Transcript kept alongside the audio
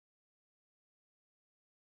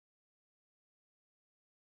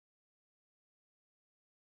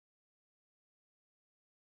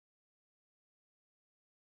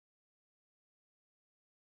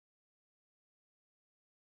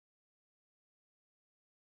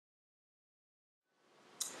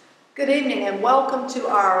Good evening and welcome to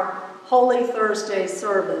our Holy Thursday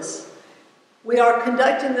service. We are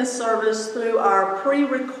conducting this service through our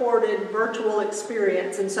pre-recorded virtual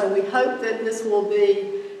experience, and so we hope that this will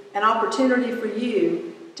be an opportunity for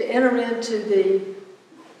you to enter into the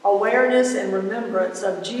awareness and remembrance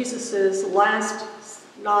of Jesus' last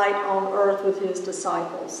night on earth with his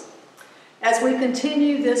disciples. As we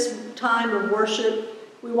continue this time of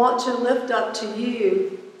worship, we want to lift up to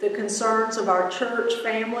you the concerns of our church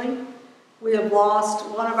family. We have lost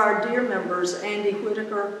one of our dear members, Andy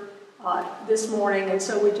Whitaker, this morning, and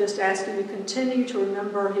so we just ask you to continue to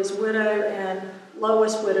remember his widow and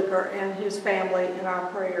Lois Whitaker and his family in our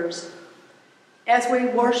prayers. As we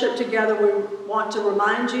worship together, we want to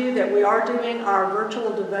remind you that we are doing our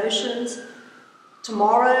virtual devotions.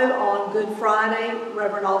 Tomorrow on Good Friday,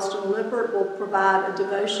 Reverend Austin Lippert will provide a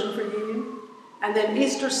devotion for you. And then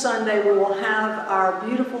Easter Sunday, we will have our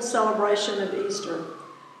beautiful celebration of Easter.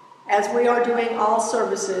 As we are doing all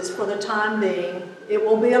services for the time being, it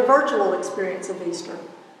will be a virtual experience of Easter,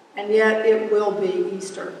 and yet it will be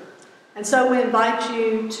Easter. And so we invite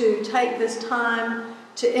you to take this time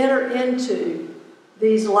to enter into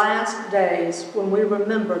these last days when we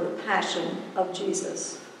remember the passion of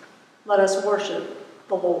Jesus. Let us worship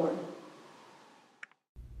the Lord.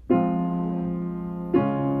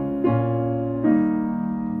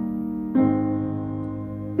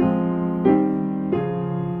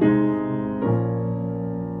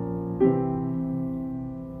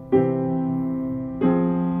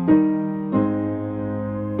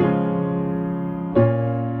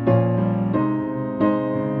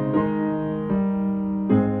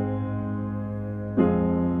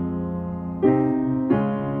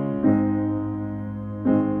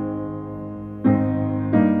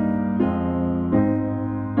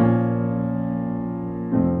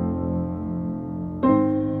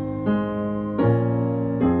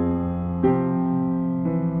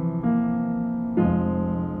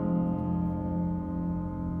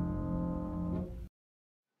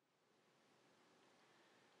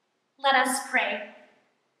 Let us pray.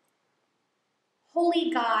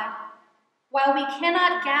 Holy God, while we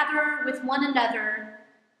cannot gather with one another,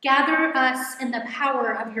 gather us in the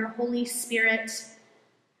power of your Holy Spirit.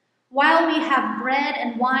 While we have bread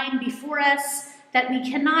and wine before us that we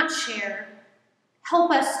cannot share,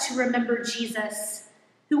 help us to remember Jesus,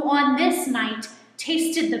 who on this night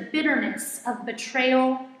tasted the bitterness of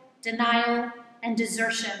betrayal, denial, and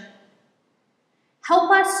desertion.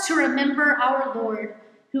 Help us to remember our Lord,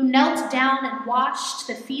 who knelt down and washed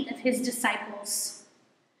the feet of his disciples.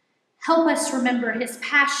 Help us remember his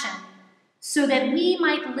passion so that we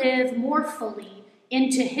might live more fully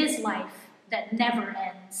into his life that never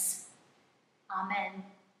ends. Amen.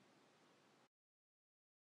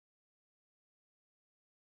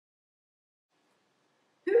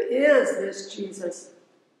 Who is this Jesus?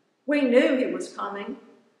 We knew he was coming.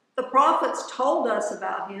 The prophets told us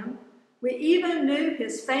about him. We even knew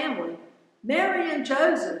his family, Mary and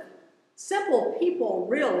Joseph, simple people,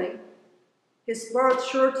 really. His birth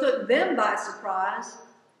sure took them by surprise.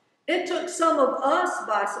 It took some of us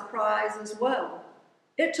by surprise as well.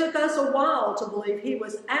 It took us a while to believe he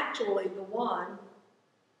was actually the one.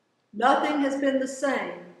 Nothing has been the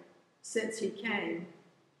same since he came.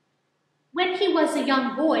 When he was a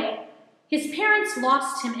young boy, his parents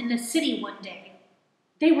lost him in the city one day.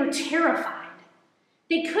 They were terrified.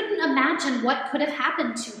 They couldn't imagine what could have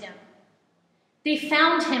happened to him. They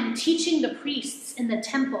found him teaching the priests in the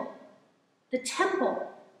temple. The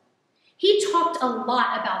temple. He talked a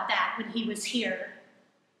lot about that when he was here.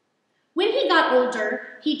 When he got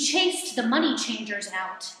older, he chased the money changers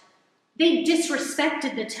out. They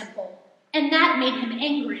disrespected the temple, and that made him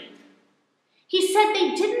angry. He said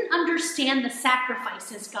they didn't understand the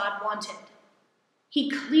sacrifices God wanted. He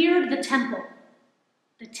cleared the temple.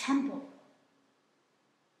 The temple.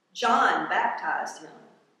 John baptized him.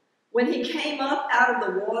 When he came up out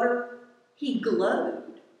of the water, he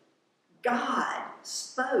glowed. God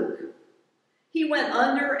spoke. He went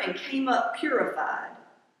under and came up purified.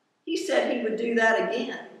 He said he would do that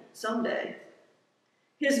again someday.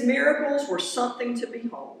 His miracles were something to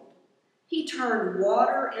behold. He turned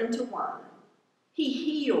water into wine. He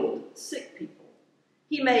healed sick people.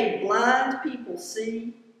 He made blind people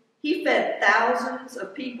see. He fed thousands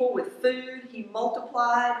of people with food he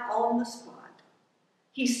multiplied on the spot.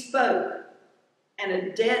 He spoke, and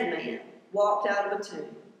a dead man walked out of a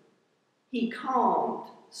tomb. He calmed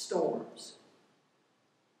storms.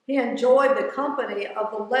 He enjoyed the company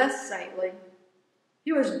of the less saintly.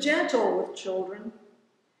 He was gentle with children.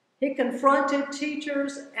 He confronted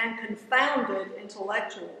teachers and confounded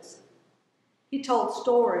intellectuals. He told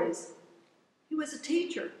stories. He was a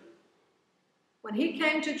teacher. When he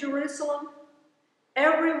came to Jerusalem,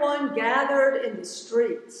 everyone gathered in the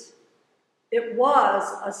streets. It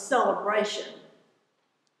was a celebration.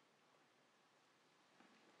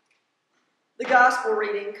 The gospel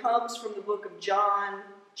reading comes from the book of John,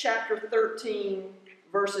 chapter 13,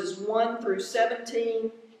 verses 1 through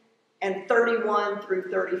 17 and 31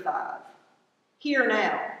 through 35. Hear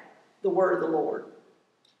now the word of the Lord.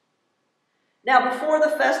 Now before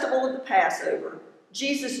the festival of the Passover,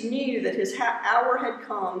 Jesus knew that his hour had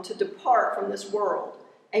come to depart from this world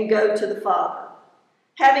and go to the Father.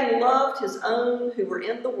 Having loved his own who were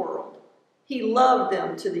in the world, he loved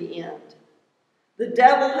them to the end. The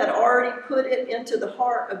devil had already put it into the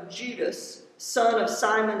heart of Judas, son of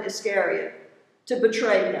Simon Iscariot, to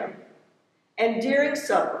betray him. And during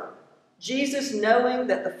supper, Jesus, knowing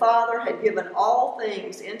that the Father had given all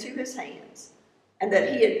things into his hands, and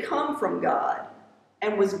that he had come from God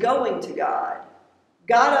and was going to God,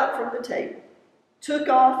 got up from the table, took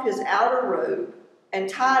off his outer robe, and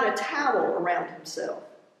tied a towel around himself.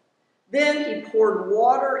 Then he poured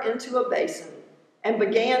water into a basin and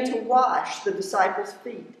began to wash the disciples'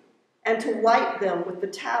 feet and to wipe them with the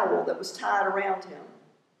towel that was tied around him.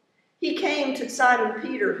 He came to Simon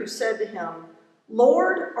Peter, who said to him,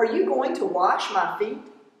 "Lord, are you going to wash my feet?"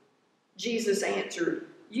 Jesus answered,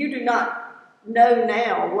 "You do not know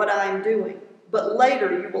now what I am doing, but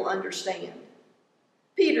later you will understand."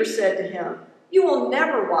 Peter said to him, "You will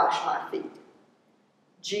never wash my feet."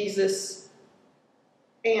 Jesus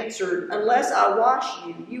answered, "Unless I wash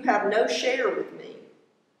you, you have no share with me."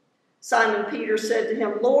 Simon Peter said to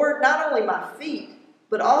him, "Lord, not only my feet,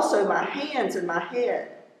 but also my hands and my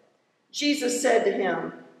head." Jesus said to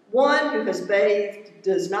him, "One who has bathed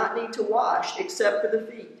does not need to wash except for the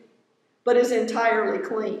feet, but is entirely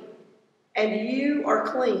clean. And you are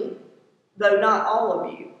clean, though not all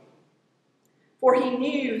of you." For he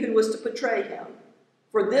knew who was to betray him.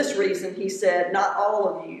 For this reason he said, "Not all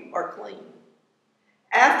of you are clean."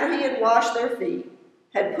 After he had washed their feet,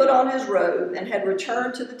 had put on his robe, and had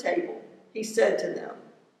returned to the table, he said to them,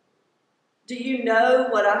 "Do you know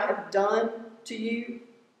what I have done to you?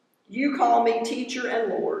 You call me teacher and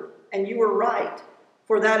Lord, and you are right,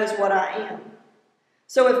 for that is what I am.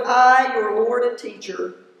 So if I, your Lord and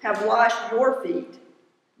teacher, have washed your feet,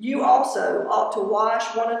 you also ought to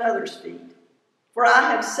wash one another's feet. For I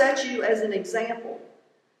have set you as an example,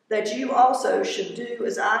 that you also should do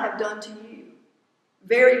as I have done to you.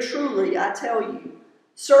 Very truly, I tell you,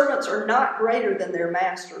 servants are not greater than their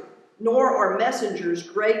master, nor are messengers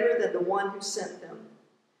greater than the one who sent them.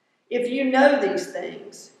 If you know these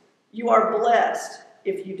things, you are blessed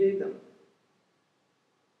if you do them."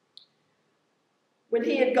 When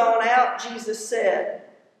he had gone out, Jesus said,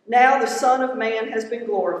 "Now the Son of Man has been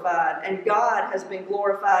glorified, and God has been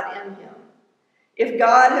glorified in him. If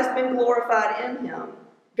God has been glorified in him,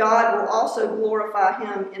 God will also glorify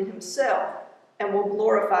him in himself, and will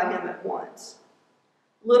glorify him at once.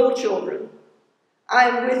 Little children, I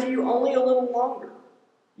am with you only a little longer.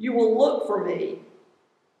 You will look for me.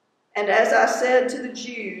 And as I said to the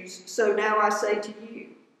Jews, so now I say to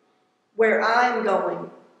you, where I am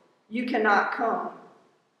going, you cannot come.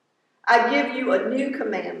 I give you a new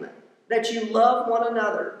commandment, that you love one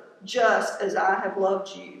another, just as I have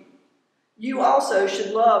loved you. You also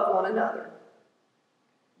should love one another.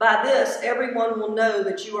 By this, everyone will know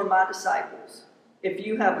that you are my disciples, if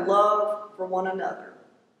you have love for one another."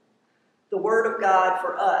 The word of God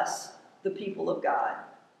for us, the people of God.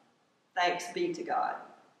 Thanks be to God.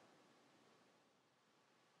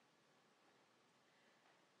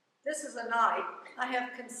 This is a night I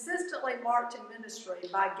have consistently marked in ministry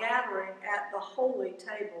by gathering at the holy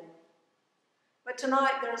table. But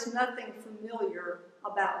tonight there's nothing familiar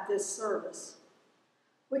about this service.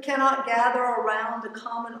 We cannot gather around a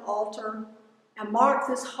common altar and mark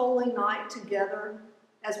this holy night together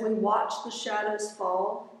as we watch the shadows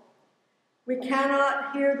fall. We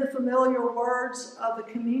cannot hear the familiar words of the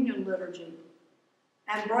communion liturgy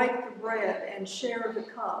and break the bread and share the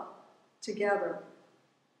cup together.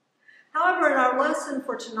 However, in our lesson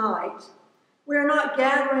for tonight, we are not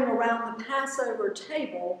gathering around the Passover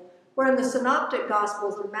table where in the Synoptic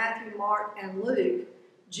Gospels of Matthew, Mark, and Luke,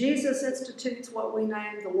 Jesus institutes what we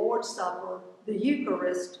name the Lord's Supper, the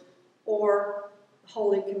Eucharist, or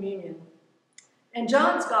Holy Communion. In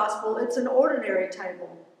John's Gospel, it's an ordinary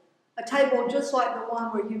table, a table just like the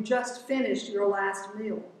one where you just finished your last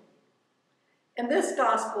meal. In this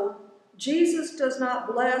Gospel, Jesus does not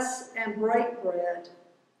bless and break bread.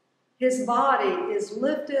 His body is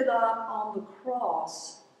lifted up on the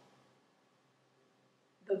cross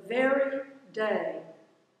the very day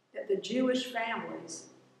that the Jewish families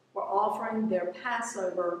were offering their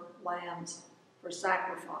Passover lambs. for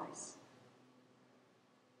sacrifice.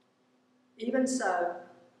 Even so,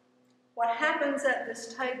 what happens at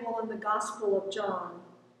this table in the Gospel of John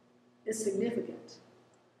is significant.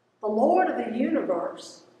 The Lord of the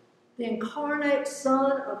universe, the incarnate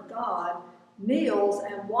Son of God, kneels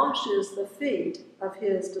and washes the feet of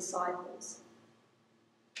his disciples.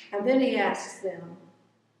 And then he asks them,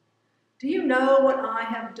 "Do you know what I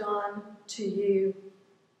have done to you?"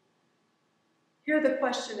 Hear the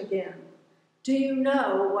question again. Do you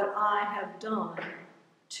know what I have done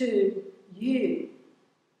to you?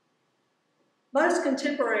 Most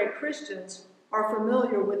contemporary Christians are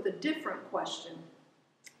familiar with the different question.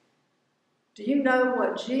 Do you know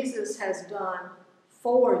what Jesus has done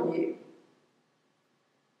for you?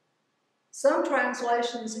 Some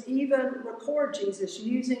translations even record Jesus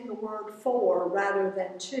using the word for rather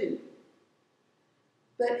than to.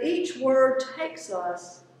 But each word takes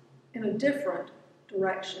us in a different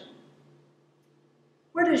direction.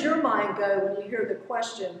 Where does your mind go when you hear the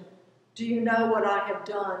question, do you know what I have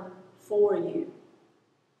done for you?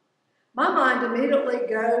 My mind immediately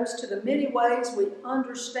goes to the many ways we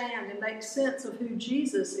understand and make sense of who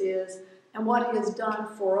Jesus is and what he has done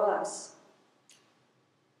for us.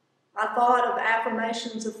 I thought of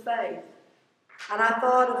affirmations of faith, and I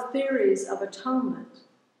thought of theories of atonement.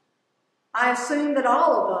 I assumed that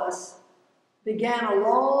all of us began a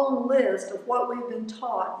long list of what we've been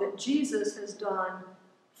taught that Jesus has done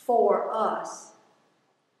for us.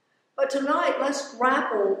 But tonight, let's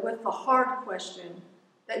grapple with the hard question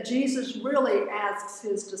that Jesus really asks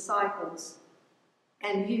his disciples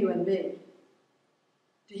and you and me.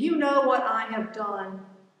 Do you know what I have done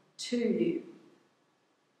to you?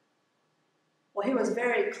 Well, he was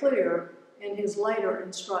very clear in his later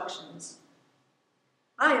instructions.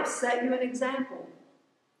 I have set you an example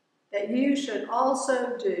that you should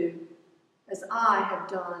also do as I have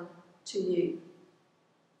done to you.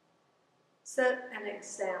 Set an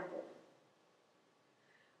example.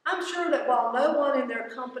 I'm sure that while no one in their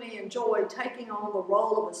company enjoyed taking on the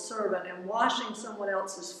role of a servant and washing someone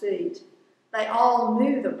else's feet, they all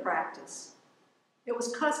knew the practice. It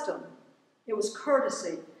was custom. It was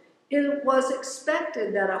courtesy. It was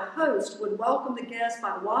expected that a host would welcome the guests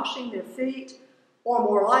by washing their feet, or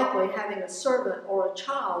more likely having a servant or a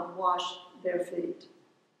child wash their feet.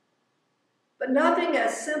 But nothing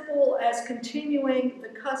as simple as continuing the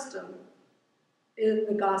custom in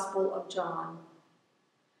the Gospel of John.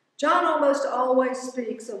 John almost always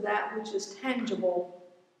speaks of that which is tangible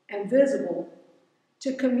and visible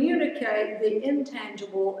to communicate the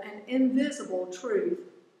intangible and invisible truth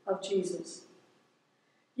of Jesus.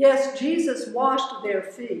 Yes, Jesus washed their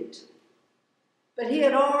feet, but he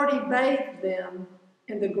had already bathed them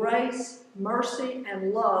in the grace, mercy,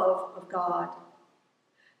 and love of God.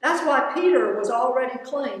 That's why Peter was already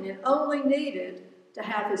clean and only needed to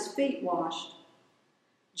have his feet washed.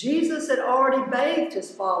 Jesus had already bathed his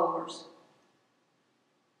followers.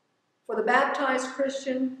 For the baptized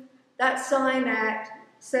Christian, that sign act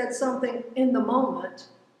said something in the moment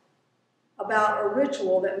about a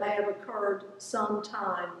ritual that may have occurred some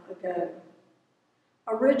time ago.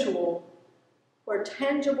 A ritual where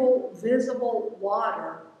tangible, visible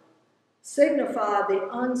water signified the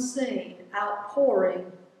unseen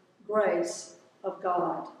outpouring grace of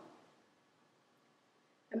God.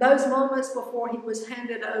 In those moments before he was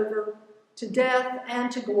handed over to death and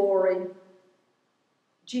to glory,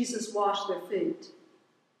 Jesus washed their feet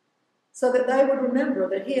so that they would remember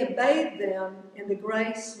that he had bathed them in the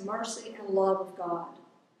grace, mercy, and love of God.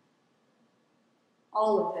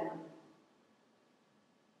 All of them.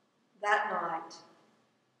 That night,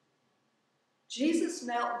 Jesus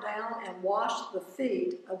knelt down and washed the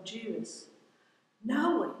feet of Judas,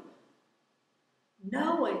 knowing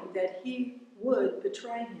that he would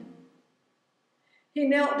betray him. He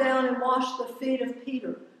knelt down and washed the feet of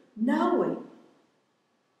Peter, knowing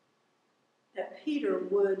that Peter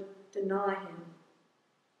would deny him.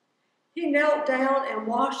 He knelt down and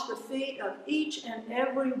washed the feet of each and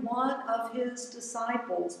every one of his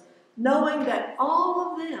disciples, knowing that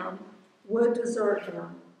all of them would desert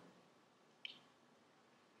him.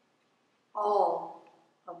 All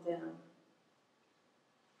of them.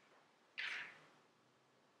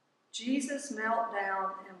 Jesus knelt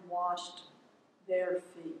down and washed their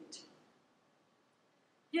feet.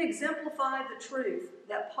 He exemplified the truth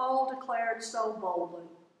that Paul declared so boldly.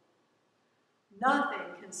 Nothing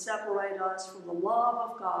can separate us from the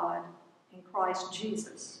love of God in Christ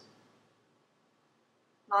Jesus.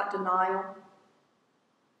 Not denial,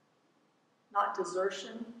 not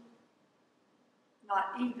desertion, not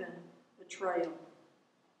even betrayal.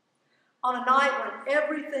 On a night when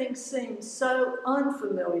everything seemed so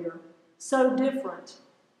unfamiliar, so different.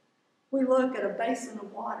 We look at a basin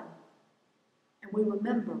of water and we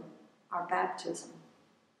remember our baptism.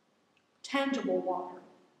 Tangible water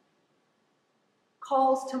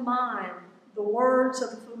calls to mind the words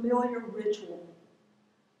of a familiar ritual,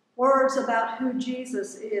 words about who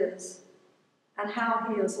Jesus is and how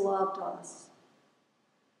he has loved us.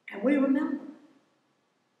 And we remember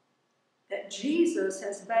that Jesus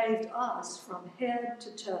has bathed us from head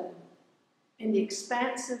to toe in the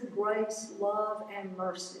expansive grace, love, and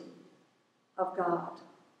mercy of God.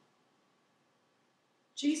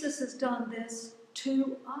 Jesus has done this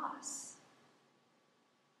to us.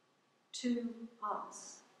 To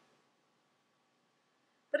us.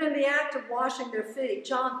 But in the act of washing their feet,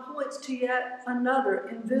 John points to yet another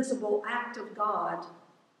invisible act of God,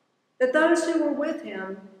 that those who were with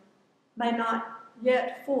him may not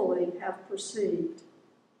yet fully have perceived.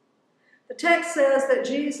 The text says that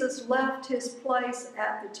Jesus left his place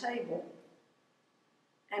at the table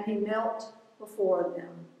and he knelt before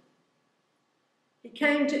them. He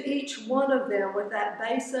came to each one of them with that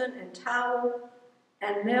basin and towel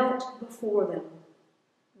and knelt before them,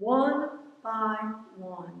 one by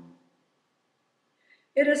one.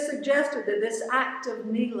 It is suggested that this act of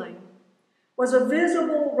kneeling was a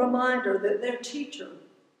visible reminder that their teacher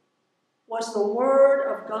was the Word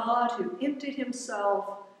of God who emptied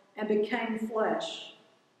himself and became flesh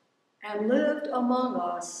and lived among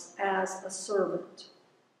us as a servant.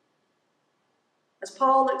 As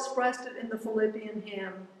Paul expressed it in the Philippian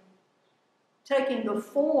hymn, taking the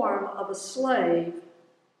form of a slave,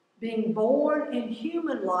 being born in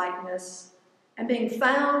human likeness, and being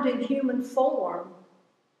found in human form,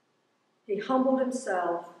 he humbled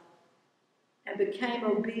himself and became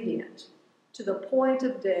obedient to the point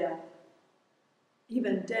of death,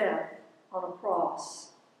 even death on a cross.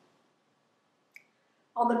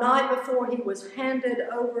 On the night before he was handed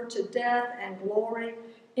over to death and glory,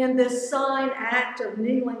 in this sign act of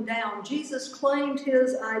kneeling down, Jesus claimed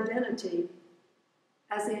his identity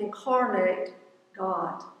as the incarnate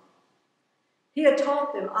God. He had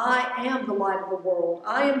taught them, I am the light of the world.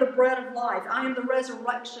 I am the bread of life. I am the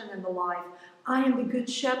resurrection and the life. I am the good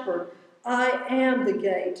shepherd. I am the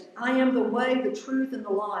gate. I am the way, the truth, and the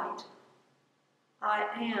light. I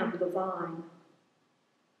am the vine.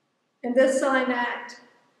 In this sign act,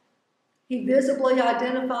 he visibly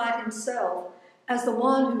identified himself as the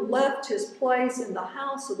one who left his place in the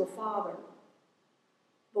house of the Father.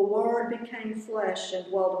 The Word became flesh and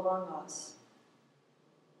dwelt among us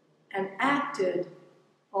and acted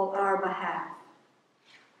on our behalf.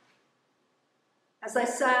 As they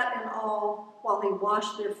sat in awe while he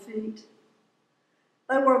washed their feet,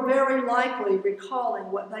 they were very likely recalling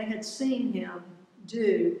what they had seen him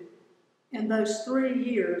do in those 3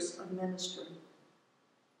 years of ministry.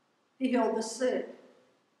 He healed the sick.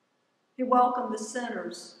 He welcomed the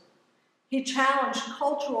sinners. He challenged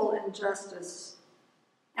cultural injustice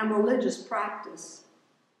and religious practice.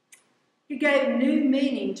 He gave new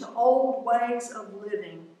meaning to old ways of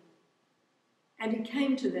living. And he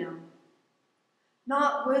came to them,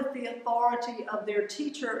 not with the authority of their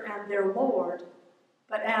teacher and their Lord,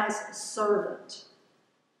 but as a servant.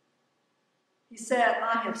 He said,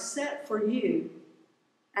 I have set for you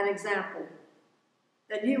an example,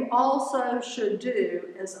 that you also should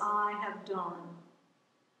do as I have done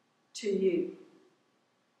to you.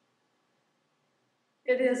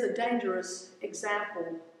 It is a dangerous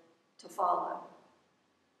example to follow.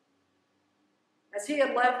 As he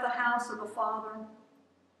had left the house of the Father,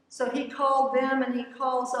 so he called them and he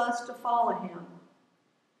calls us to follow him,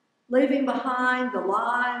 leaving behind the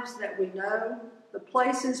lives that we know, the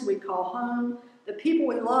places we call home, the people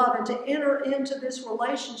we love, and to enter into this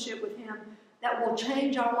relationship with him that will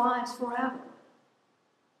change our lives forever.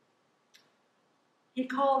 He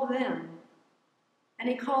called them, and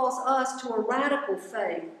he calls us to a radical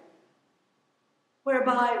faith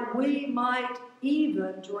whereby we might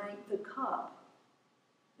even drink the cup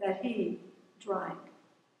that he drank.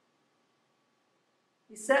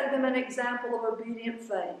 He set them an example of obedient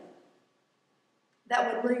faith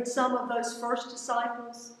that would lead some of those first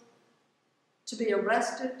disciples to be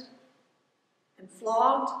arrested and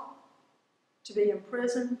flogged, to be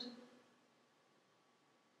imprisoned,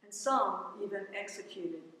 and some even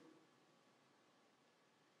executed.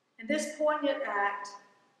 In this poignant act,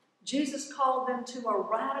 Jesus called them to a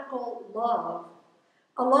radical love,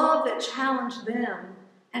 a love that challenged them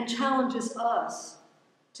and challenges us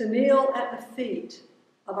to kneel at the feet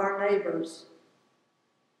of our neighbors,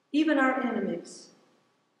 even our enemies,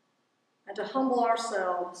 and to humble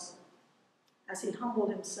ourselves as he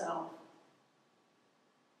humbled himself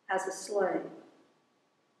as a slave.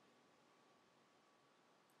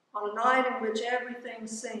 on a night in which everything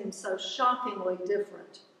seems so shockingly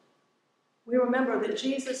different, we remember that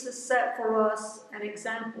Jesus has set for us an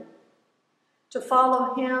example to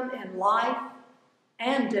follow him in life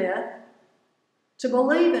and death, to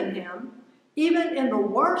believe in him even in the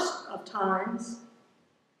worst of times,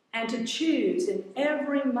 and to choose in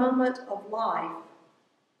every moment of life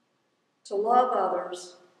to love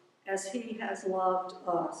others as he has loved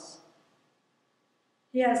us.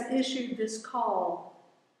 He has issued this call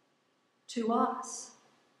to us.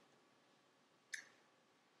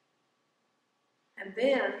 And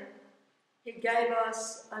then he gave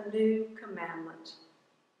us a new commandment: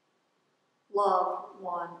 love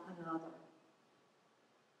one another.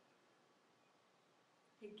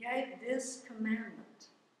 He gave this commandment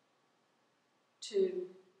to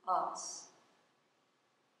us.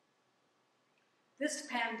 This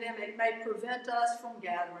pandemic may prevent us from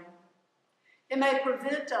gathering. It may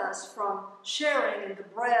prevent us from sharing in the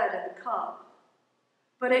bread and the cup,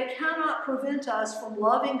 but it cannot prevent us from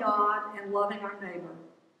loving God and loving our neighbor.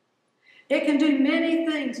 It can do many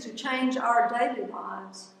things to change our daily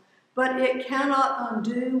lives, but it cannot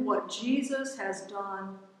undo what Jesus has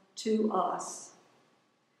done to us.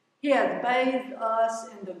 He hath bathed us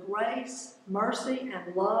in the grace, mercy,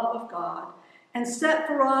 and love of God, and set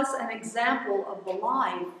for us an example of the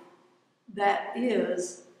life that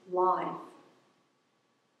is life.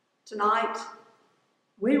 Tonight,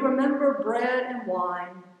 we remember bread and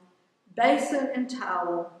wine, basin and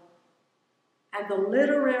towel, and the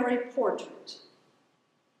literary portrait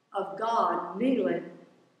of God kneeling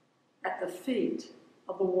at the feet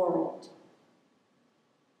of the world.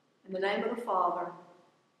 In the name of the Father,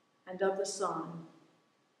 and of the Son,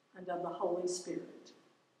 and of the Holy Spirit.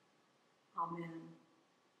 Amen.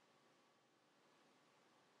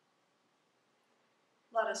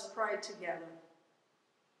 Let us pray together.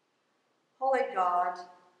 Holy God,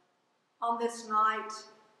 on this night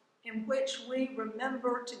in which we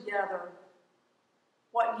remember together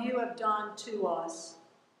what you have done to us,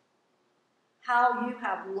 how you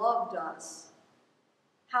have loved us,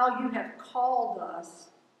 how you have called us,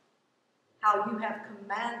 how you have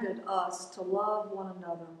commanded us to love one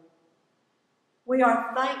another. We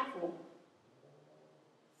are thankful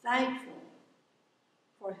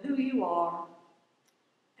for who you are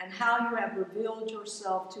and how you have revealed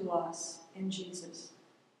yourself to us in Jesus.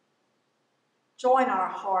 Join our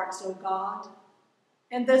hearts, O God,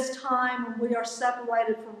 in this time when we are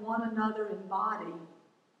separated from one another in body,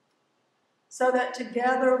 so that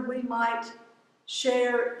together we might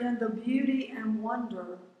share in the beauty and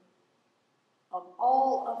wonder of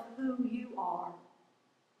all of who you are,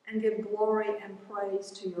 and give glory and praise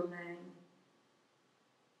to your name.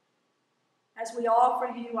 As we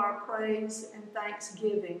offer you our praise and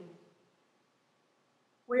thanksgiving,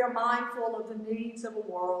 we are mindful of the needs of a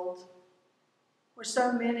world where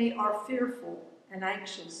so many are fearful and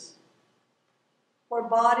anxious, where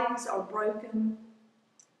bodies are broken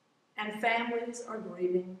and families are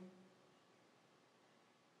grieving,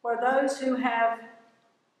 where those who have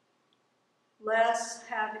less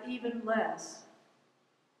have even less,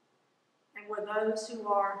 and where those who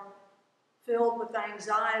are filled with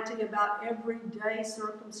anxiety about everyday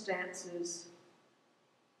circumstances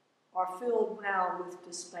are filled now with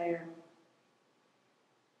despair.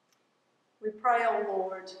 We pray, O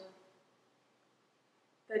Lord,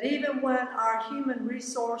 that even when our human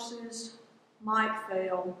resources might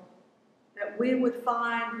fail, that we would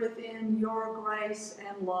find within your grace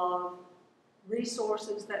and love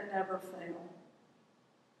resources that never fail.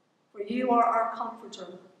 For you are our comforter.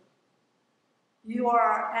 You are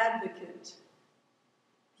our advocate.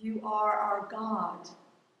 You are our God,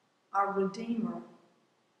 our Redeemer,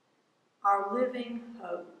 our living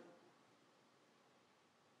hope.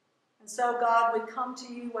 And so, God, we come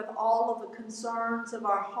to you with all of the concerns of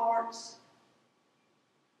our hearts,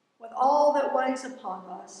 with all that weighs upon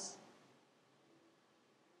us,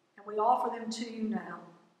 and we offer them to you now,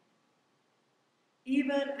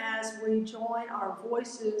 even as we join our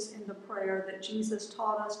voices in the prayer that Jesus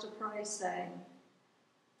taught us to pray, saying,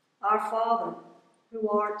 Our Father, who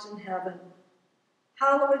art in heaven,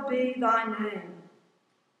 hallowed be thy name.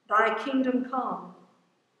 Thy kingdom come,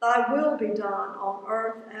 thy will be done on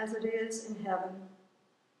earth as it is in heaven.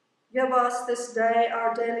 Give us this day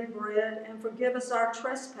our daily bread, and forgive us our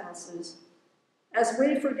trespasses, as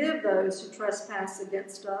we forgive those who trespass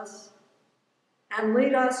against us. And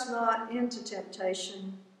lead us not into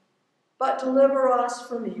temptation, but deliver us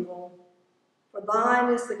from evil. For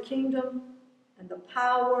thine is the kingdom, and the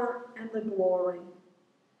power, and the glory,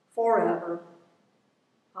 forever.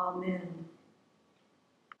 Amen.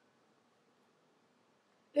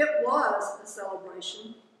 It was a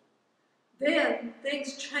celebration Then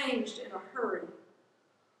things changed in a hurry.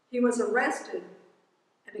 He was arrested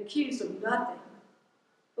and accused of nothing.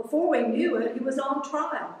 Before we knew it, he was on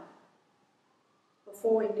trial.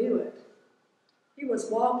 Before we knew it, he was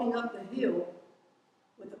walking up the hill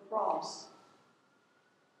with a cross.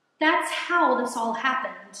 That's how this all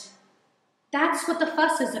happened. That's what the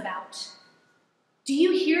fuss is about. Do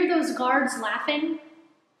you hear those guards laughing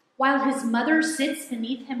while his mother sits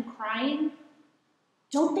beneath him crying?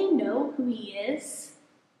 Don't they know who he is?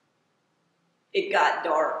 It got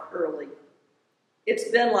dark early. It's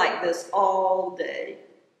been like this all day.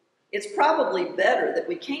 It's probably better that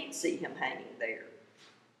we can't see him hanging there.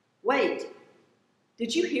 Wait,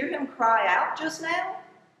 did you hear him cry out just now?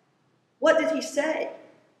 What did he say?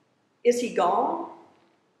 Is he gone?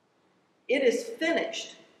 It is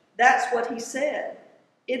finished. That's what he said.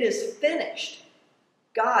 It is finished.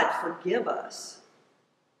 God forgive us.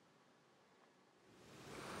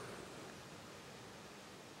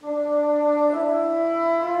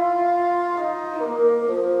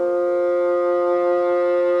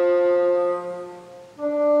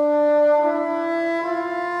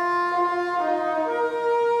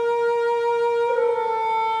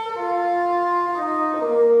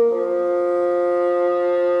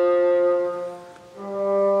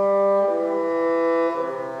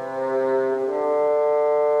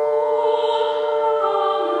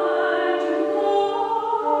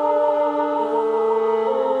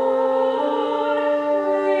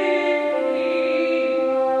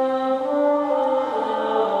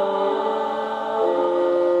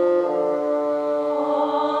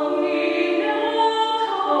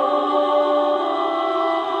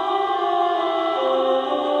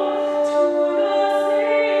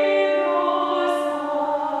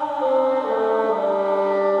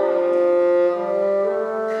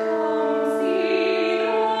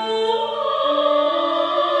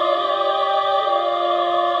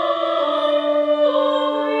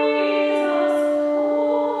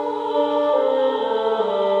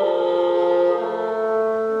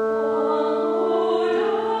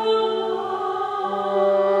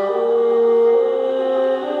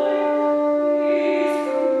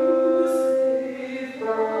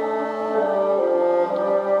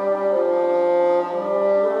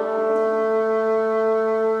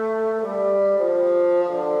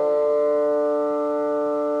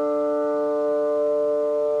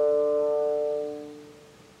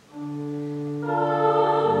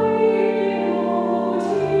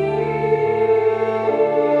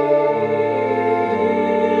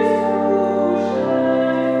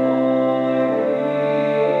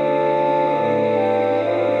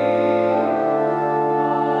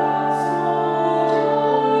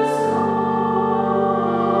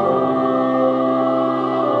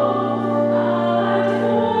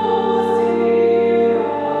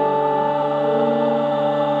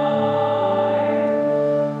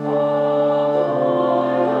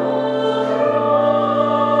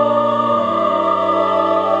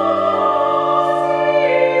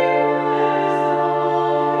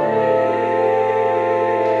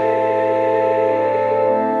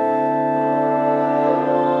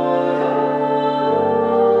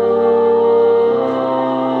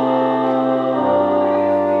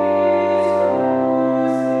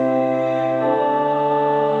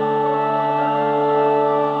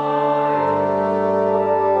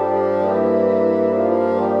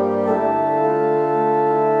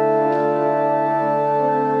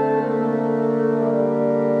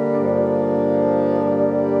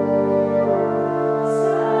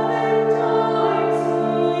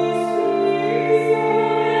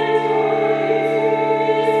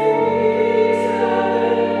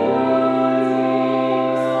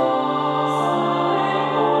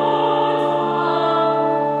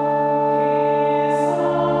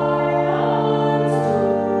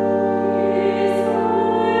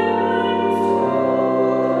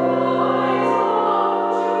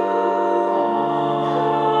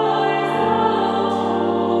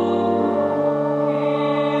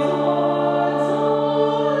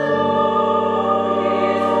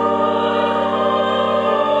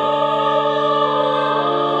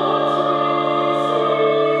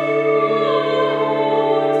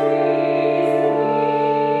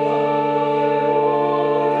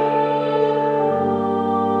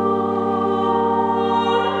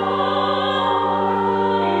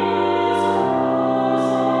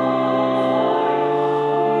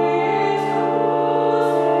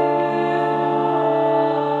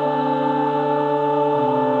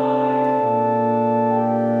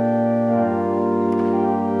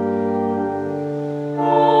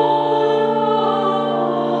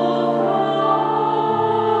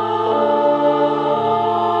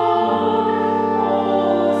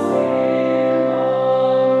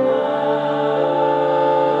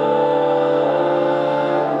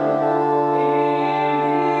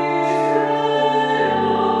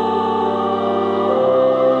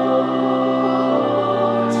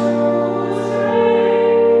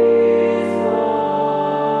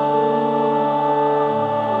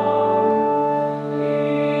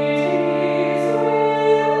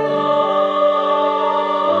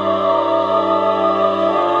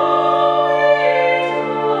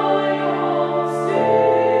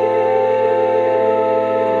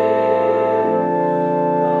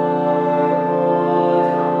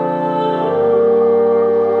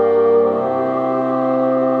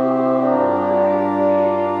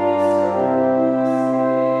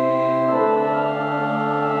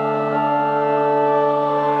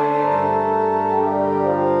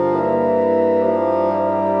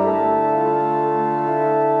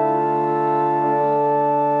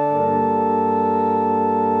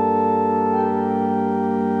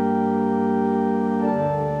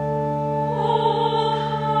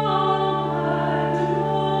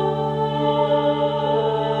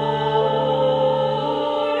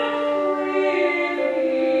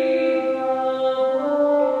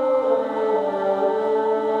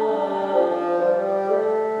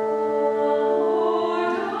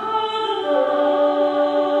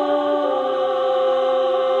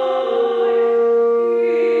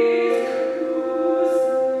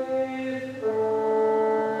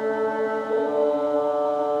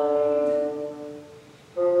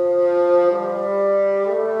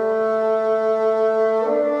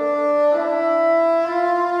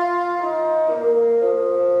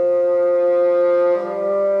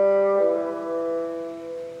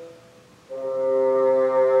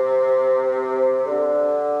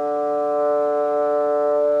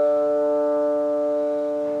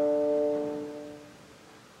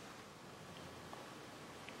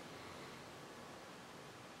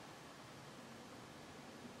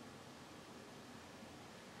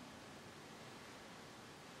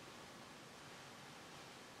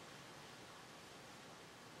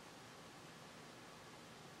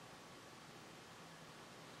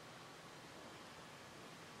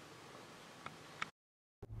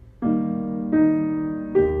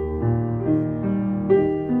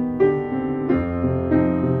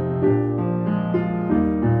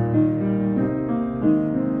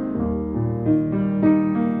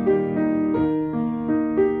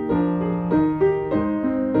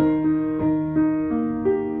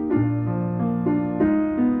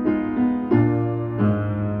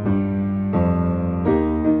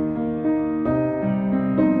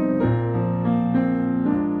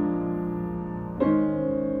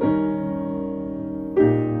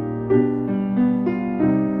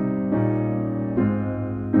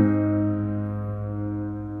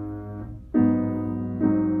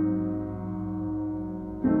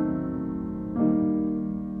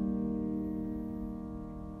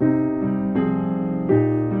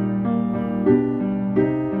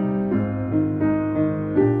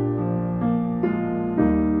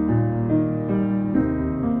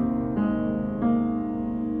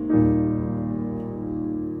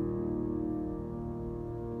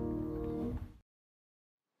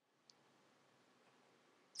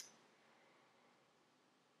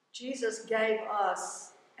 Jesus gave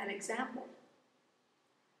us an example.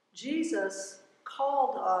 Jesus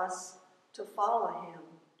called us to follow him.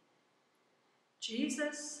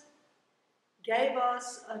 Jesus gave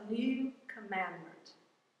us a new commandment.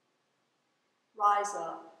 Rise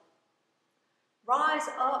up. Rise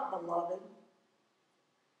up, beloved,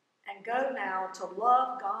 and go now to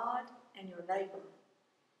love God and your neighbor,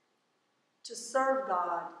 to serve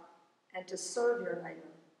God and to serve your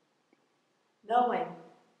neighbor, knowing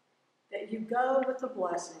that you go with the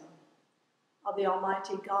blessing of the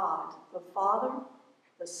Almighty God, the Father,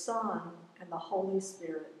 the Son, and the Holy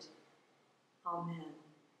Spirit. Amen.